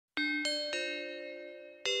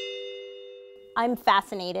I'm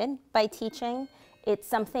fascinated by teaching. It's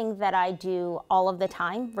something that I do all of the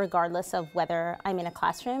time, regardless of whether I'm in a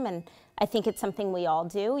classroom, and I think it's something we all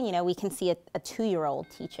do. You know, we can see a two-year-old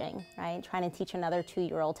teaching, right? Trying to teach another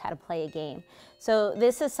two-year-old how to play a game. So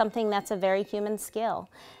this is something that's a very human skill.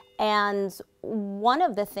 And one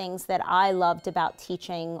of the things that I loved about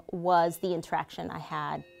teaching was the interaction I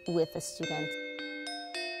had with the students.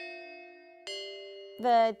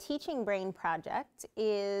 The Teaching Brain Project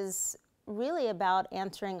is really about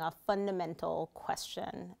answering a fundamental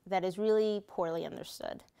question that is really poorly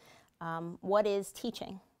understood. What is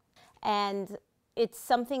teaching? And it's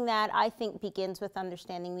something that I think begins with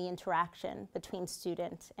understanding the interaction between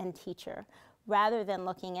student and teacher, rather than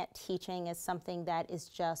looking at teaching as something that is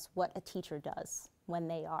just what a teacher does when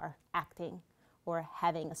they are acting or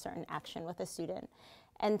having a certain action with a student.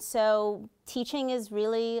 And so teaching is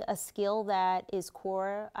really a skill that is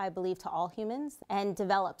core, I believe, to all humans and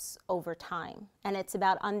develops over time. And it's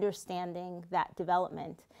about understanding that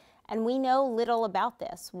development. And we know little about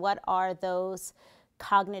this. What are those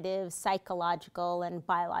cognitive, psychological, and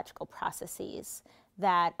biological processes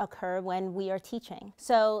that occur when we are teaching?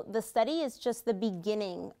 So the study is just the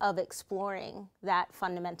beginning of exploring that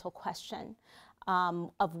fundamental question.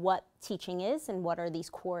 Of what teaching is and what are these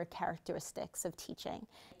core characteristics of teaching.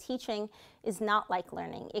 Teaching is not like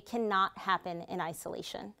learning. It cannot happen in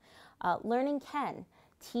isolation. Learning can.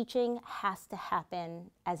 Teaching has to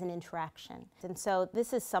happen as an interaction. And so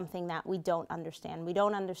this is something that we don't understand. We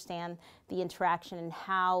don't understand the interaction and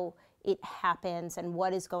how it happens and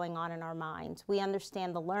what is going on in our minds. We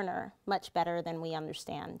understand the learner much better than we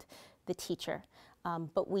understand the teacher.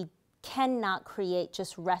 But we cannot create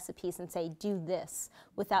just recipes and say, do this,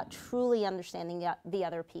 without truly understanding the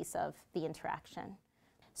other piece of the interaction.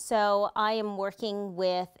 So I am working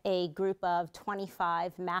with a group of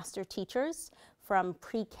 25 master teachers from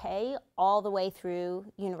pre-K all the way through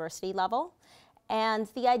university level. And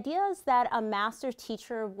the idea is that a master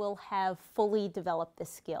teacher will have fully developed this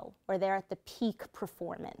skill, or they're at the peak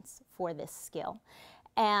performance for this skill.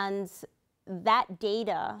 And that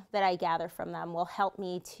data that I gather from them will help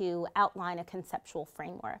me to outline a conceptual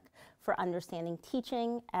framework for understanding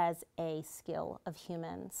teaching as a skill of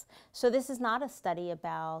humans. So this is not a study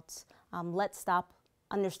about let's stop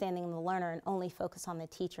understanding the learner and only focus on the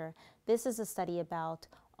teacher. This is a study about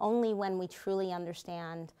only when we truly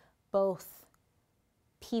understand both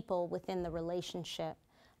people within the relationship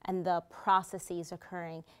and the processes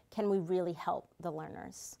occurring can we really help the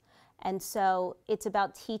learners. And so it's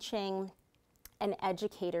about teaching an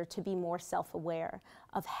educator to be more self-aware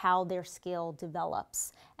of how their skill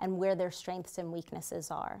develops and where their strengths and weaknesses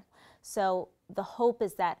are. So the hope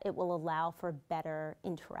is that it will allow for better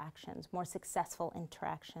interactions, more successful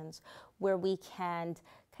interactions, where we can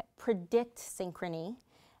predict synchrony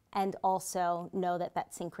and also know that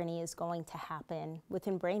that synchrony is going to happen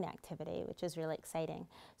within brain activity, which is really exciting.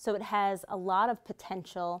 So it has a lot of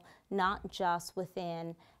potential, not just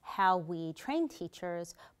within how we train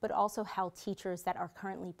teachers, but also how teachers that are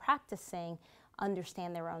currently practicing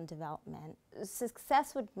understand their own development.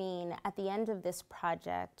 Success would mean at the end of this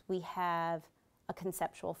project, we have a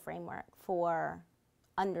conceptual framework for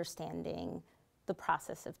understanding the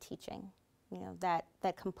process of teaching, you know, that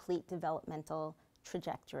complete developmental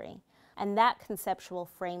trajectory. And that conceptual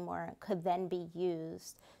framework could then be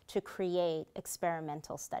used to create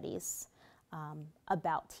experimental studies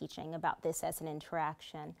about teaching, about this as an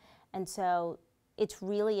interaction. And so it's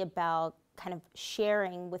really about kind of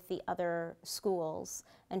sharing with the other schools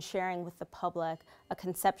and sharing with the public a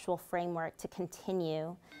conceptual framework to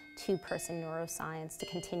continue two-person neuroscience, to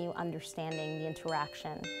continue understanding the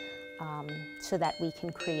interaction so that we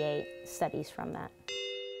can create studies from that.